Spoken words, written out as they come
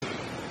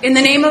In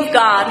the name of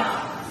God,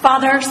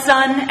 Father,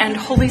 Son, and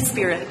Holy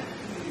Spirit.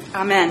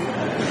 Amen.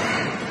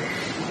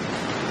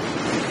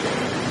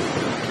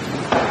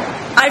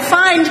 I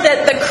find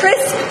that the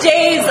crisp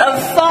days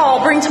of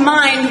fall bring to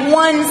mind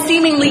one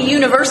seemingly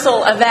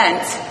universal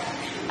event.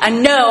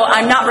 And no,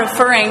 I'm not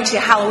referring to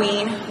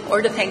Halloween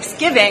or to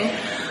Thanksgiving.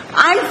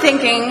 I'm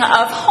thinking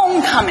of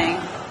homecoming.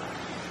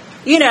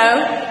 You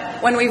know,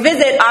 when we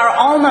visit our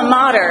alma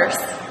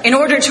maters in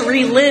order to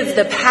relive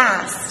the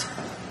past.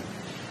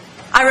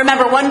 I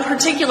remember one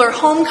particular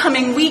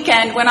homecoming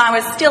weekend when I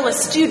was still a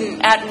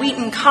student at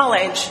Wheaton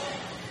College.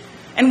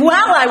 And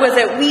while I was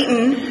at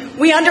Wheaton,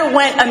 we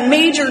underwent a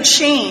major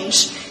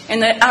change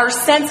in our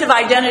sense of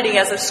identity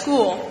as a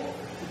school.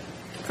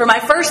 For my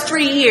first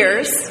 3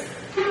 years,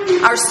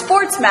 our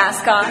sports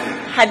mascot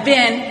had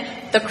been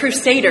the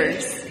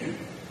Crusaders.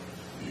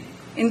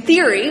 In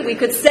theory, we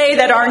could say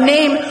that our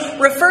name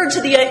referred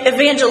to the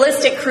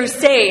evangelistic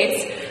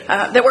crusades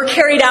that were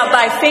carried out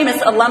by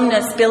famous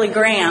alumnus Billy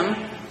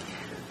Graham.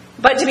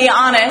 But to be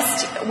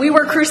honest, we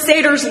were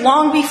Crusaders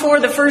long before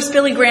the first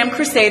Billy Graham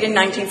crusade in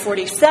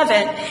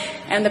 1947,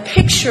 and the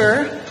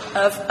picture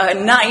of a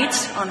knight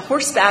on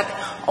horseback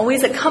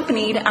always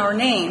accompanied our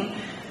name,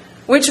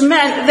 which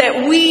meant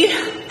that we,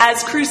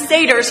 as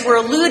Crusaders, were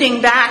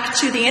alluding back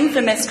to the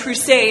infamous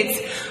crusades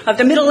of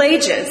the Middle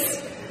Ages,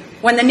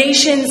 when the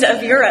nations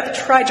of Europe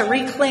tried to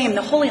reclaim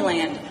the Holy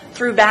Land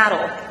through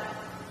battle.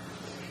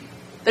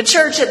 The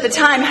church at the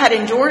time had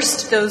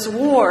endorsed those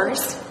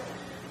wars,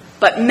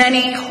 but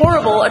many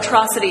horrible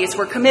atrocities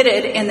were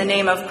committed in the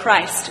name of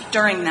Christ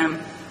during them.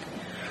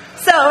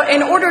 So,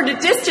 in order to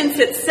distance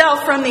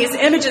itself from these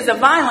images of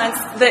violence,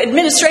 the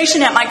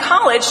administration at my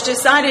college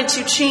decided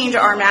to change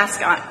our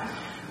mascot.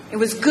 It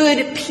was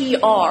good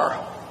PR.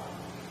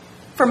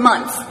 For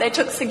months, they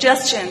took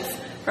suggestions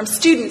from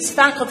students,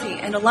 faculty,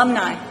 and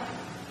alumni.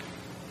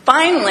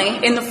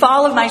 Finally, in the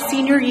fall of my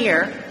senior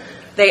year,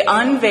 they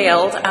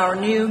unveiled our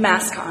new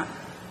mascot.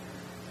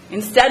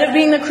 Instead of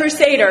being the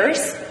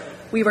Crusaders,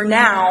 we were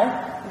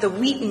now the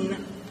Wheaton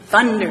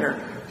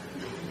Thunder.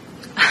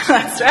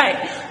 That's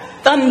right,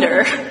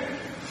 Thunder.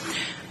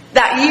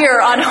 That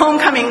year on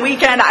homecoming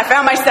weekend, I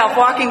found myself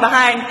walking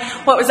behind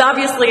what was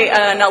obviously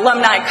an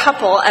alumni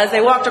couple as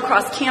they walked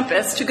across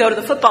campus to go to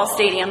the football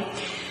stadium.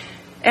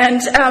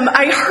 And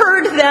I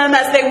heard them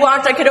as they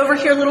walked. I could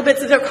overhear little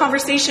bits of their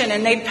conversation,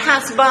 and they'd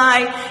pass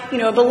by,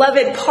 a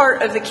beloved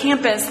part of the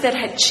campus that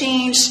had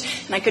changed,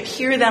 and I could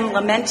hear them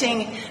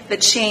lamenting the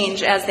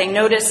change as they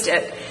noticed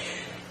it.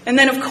 And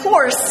then, of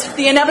course,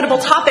 the inevitable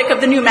topic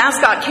of the new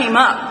mascot came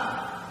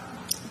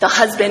up. The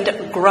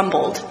husband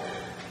grumbled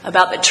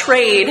about the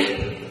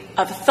trade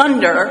of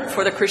Thunder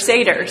for the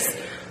Crusaders.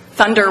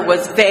 Thunder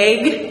was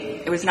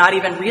vague. It was not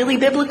even really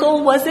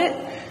biblical, was it?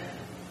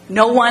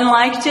 No one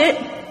liked it.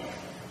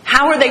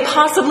 How are they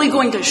possibly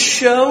going to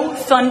show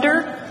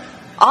thunder?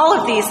 All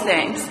of these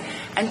things.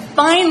 And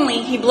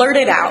finally, he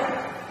blurted out,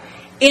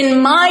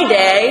 "In my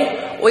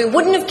day, we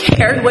wouldn't have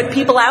cared what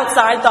people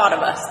outside thought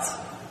of us."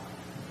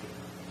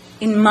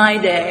 In my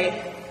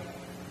day,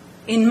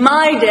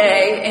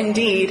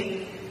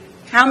 indeed.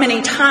 How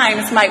many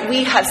times might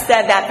we have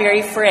said that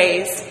very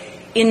phrase,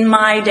 in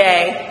my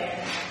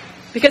day?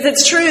 Because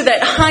it's true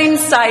that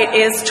hindsight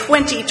is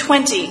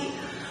 20/20.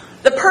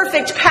 The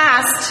perfect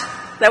past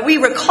that we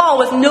recall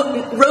with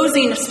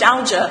rosy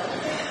nostalgia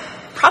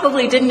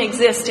probably didn't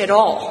exist at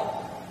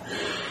all.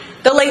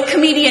 The late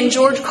comedian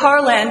George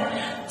Carlin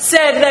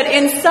said that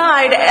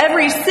inside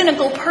every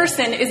cynical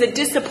person is a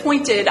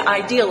disappointed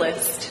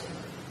idealist.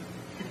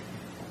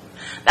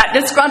 That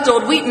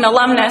disgruntled Wheaton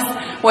alumnus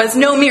was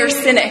no mere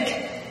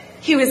cynic.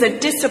 He was a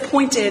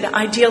disappointed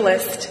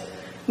idealist.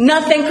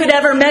 Nothing could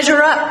ever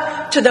measure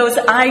up to those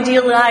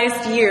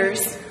idealized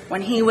years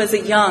when he was a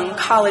young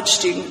college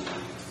student.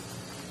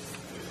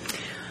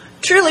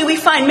 Truly, we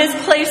find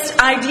misplaced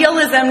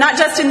idealism not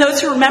just in those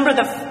who remember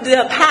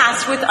the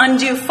past with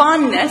undue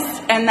fondness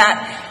and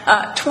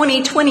that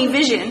 20/20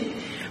 vision,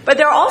 but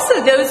there are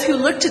also those who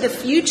look to the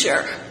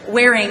future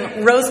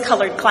wearing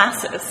rose-colored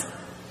glasses.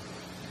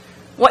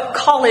 What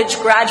college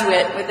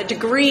graduate with a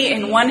degree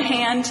in one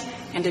hand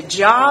and a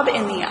job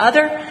in the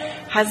other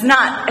has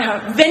not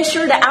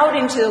ventured out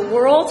into the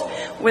world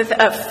with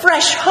a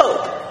fresh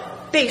hope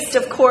based,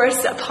 of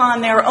course,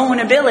 upon their own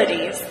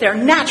abilities, their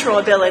natural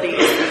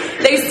abilities?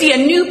 They see a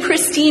new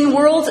pristine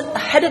world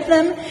ahead of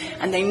them,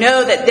 and they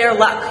know that their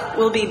luck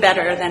will be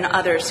better than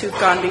others who've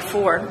gone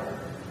before.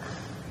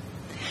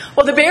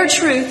 Well, the bare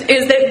truth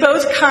is that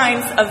both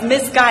kinds of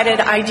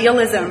misguided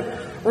idealism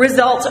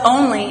result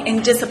only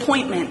in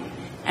disappointment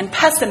and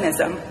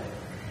pessimism,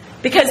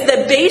 because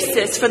the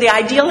basis for the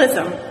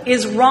idealism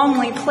is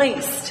wrongly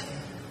placed.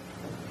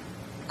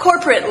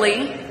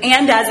 Corporately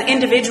and as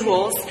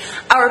individuals,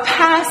 our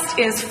past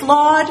is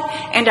flawed,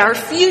 and our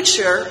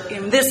future,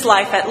 in this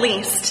life at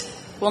least,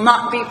 will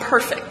not be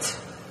perfect.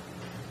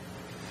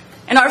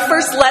 In our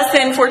first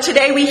lesson for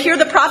today, we hear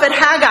the prophet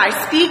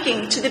Haggai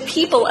speaking to the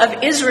people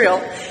of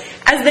Israel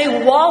as they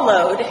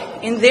wallowed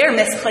in their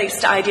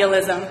misplaced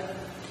idealism.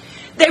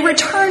 They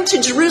returned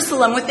to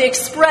Jerusalem with the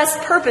express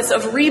purpose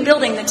of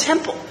rebuilding the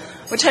temple,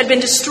 which had been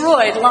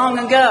destroyed long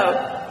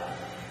ago.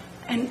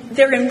 And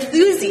their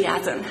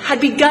enthusiasm had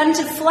begun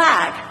to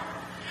flag.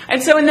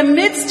 And so in the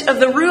midst of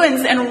the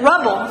ruins and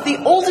rubble,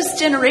 the oldest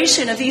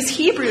generation of these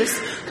Hebrews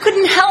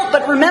couldn't help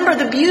but remember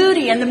the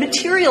beauty and the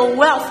material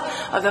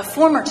wealth of the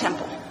former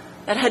temple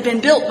that had been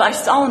built by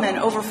Solomon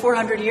over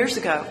 400 years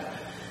ago.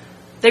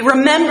 They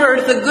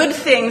remembered the good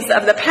things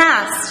of the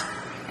past,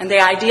 and they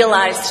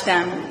idealized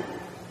them.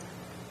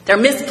 Their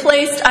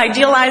misplaced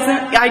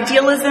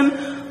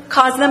idealism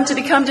caused them to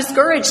become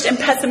discouraged and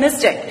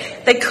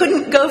pessimistic. They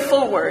couldn't go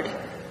forward.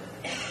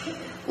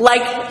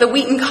 Like the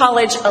Wheaton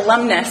College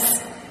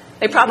alumnus,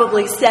 they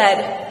probably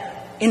said,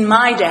 "In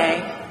my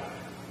day."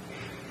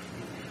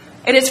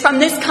 It is from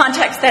this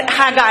context that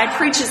Haggai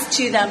preaches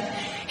to them.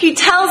 He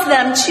tells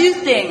them two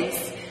things: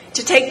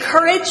 to take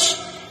courage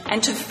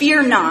and to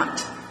fear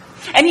not.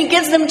 And he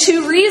gives them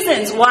two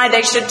reasons why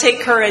they should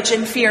take courage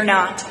and fear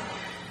not.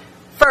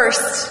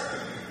 First,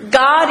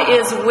 God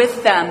is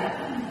with them.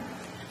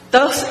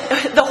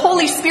 The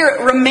Holy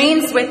Spirit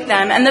remains with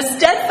them, and the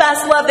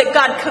steadfast love that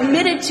God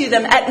committed to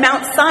them at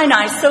Mount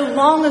Sinai so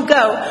long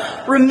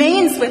ago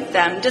remains with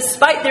them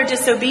despite their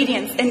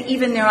disobedience and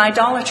even their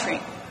idolatry.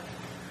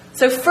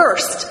 So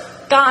first,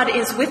 God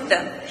is with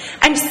them.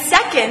 And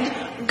second,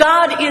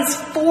 God is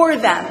for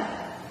them.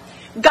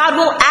 God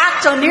will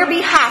act on their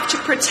behalf to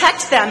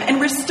protect them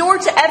and restore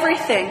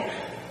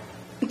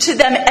to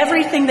them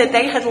everything that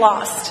they had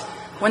lost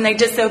when they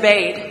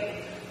disobeyed.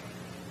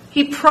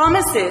 He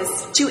promises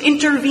to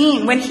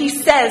intervene when he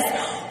says,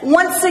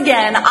 "Once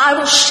again, I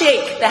will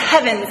shake the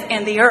heavens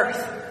and the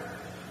earth."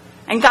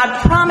 And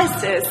God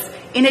promises,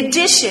 in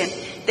addition,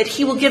 that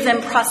he will give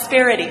them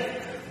prosperity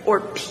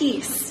or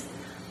peace,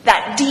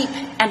 that deep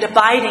and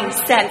abiding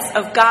sense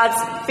of God's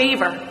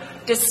favor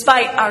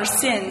despite our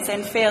sins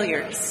and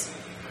failures.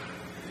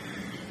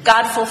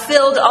 God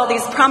fulfilled all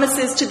these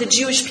promises to the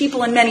Jewish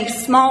people in many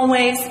small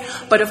ways,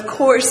 but of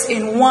course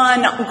in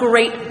one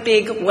great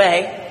big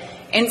way,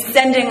 in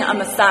sending a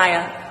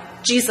Messiah,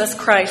 Jesus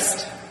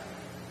Christ.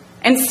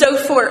 And so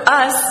for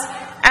us,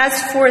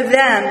 as for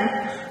them,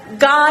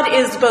 God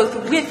is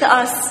both with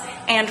us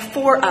and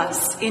for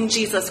us in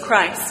Jesus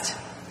Christ.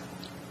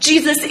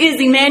 Jesus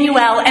is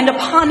Emmanuel, and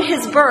upon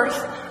his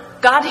birth,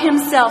 God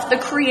himself, the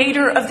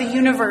creator of the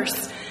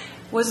universe,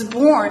 was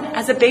born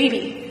as a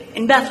baby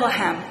in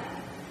Bethlehem.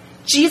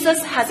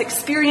 Jesus has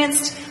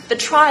experienced the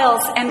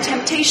trials and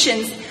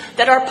temptations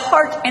that are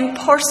part and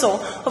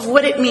parcel of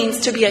what it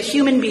means to be a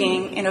human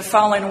being in a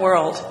fallen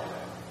world.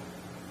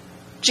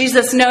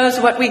 Jesus knows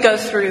what we go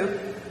through.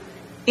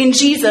 In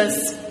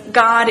Jesus,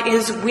 God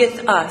is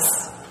with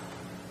us.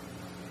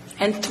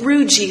 And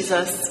through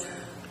Jesus,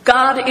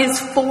 God is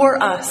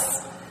for us.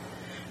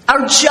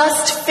 Our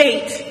just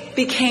fate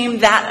became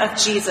that of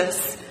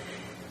Jesus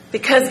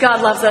because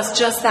God loves us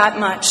just that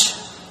much.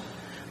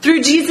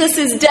 Through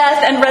Jesus'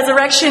 death and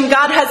resurrection,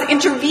 God has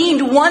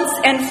intervened once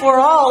and for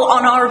all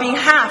on our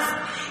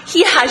behalf.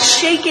 He has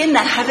shaken the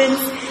heavens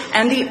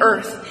and the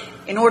earth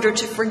in order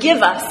to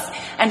forgive us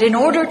and in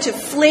order to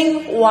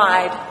fling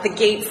wide the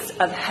gates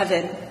of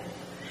heaven.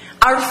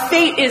 Our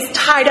fate is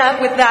tied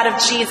up with that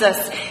of Jesus.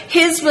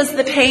 His was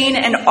the pain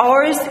and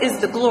ours is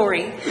the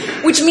glory,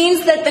 which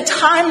means that the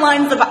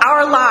timelines of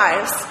our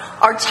lives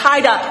are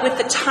tied up with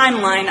the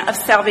timeline of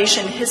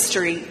salvation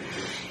history.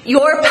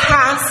 Your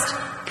past,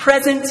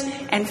 present,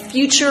 and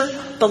future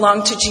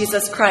belong to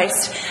Jesus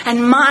Christ.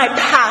 And my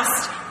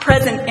past,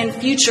 present, and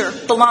future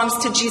belongs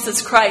to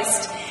Jesus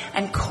Christ.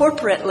 And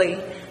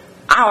corporately,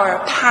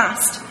 our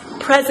past,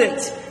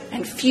 present,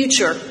 and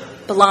future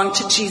belong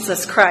to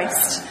Jesus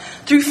Christ.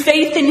 Through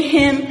faith in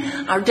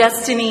him, our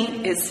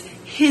destiny is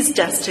his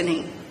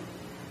destiny.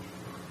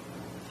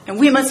 And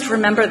we must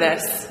remember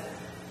this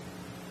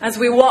as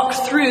we walk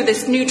through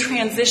this new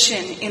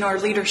transition in our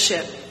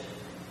leadership.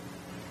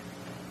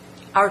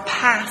 Our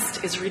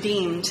past is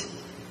redeemed,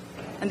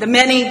 and the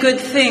many good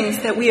things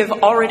that we have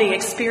already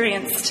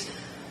experienced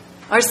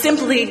are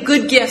simply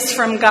good gifts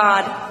from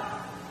God,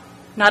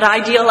 not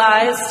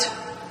idealized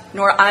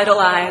nor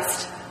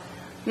idolized,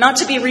 not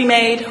to be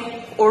remade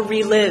or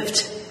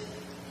relived.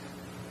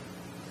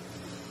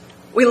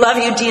 We love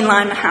you, Dean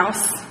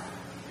Limehouse,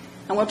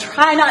 and we'll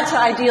try not to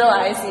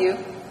idealize you,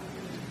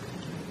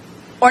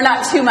 or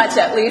not too much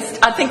at least.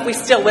 I think we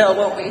still will,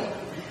 won't we?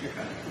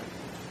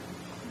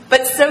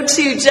 But so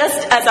too,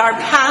 just as our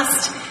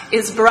past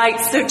is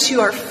bright, so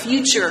too our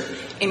future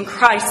in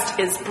Christ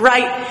is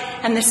bright.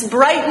 And this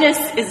brightness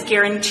is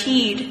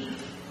guaranteed,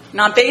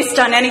 not based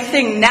on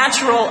anything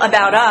natural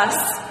about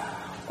us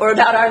or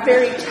about our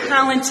very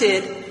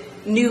talented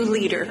new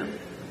leader.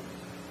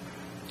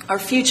 Our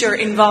future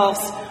involves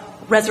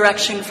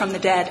resurrection from the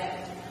dead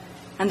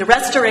and the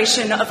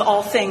restoration of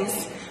all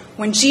things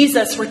when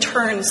Jesus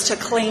returns to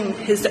claim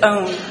his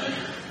own.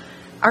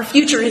 Our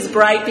future is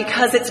bright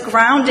because it's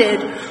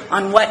grounded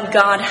on what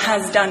God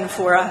has done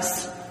for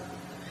us.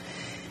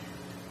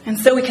 And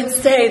so we can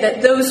say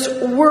that those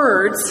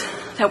words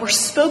that were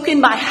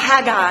spoken by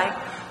Haggai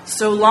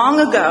so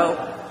long ago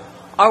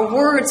are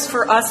words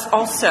for us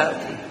also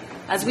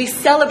as we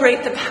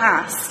celebrate the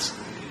past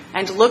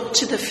and look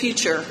to the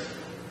future.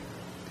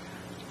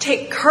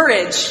 Take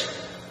courage.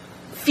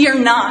 Fear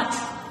not.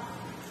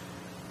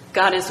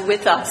 God is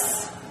with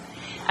us.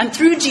 And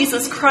through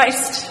Jesus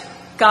Christ,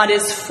 God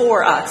is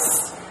for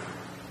us.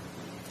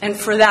 And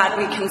for that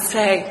we can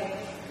say,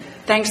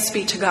 thanks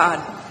be to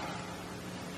God.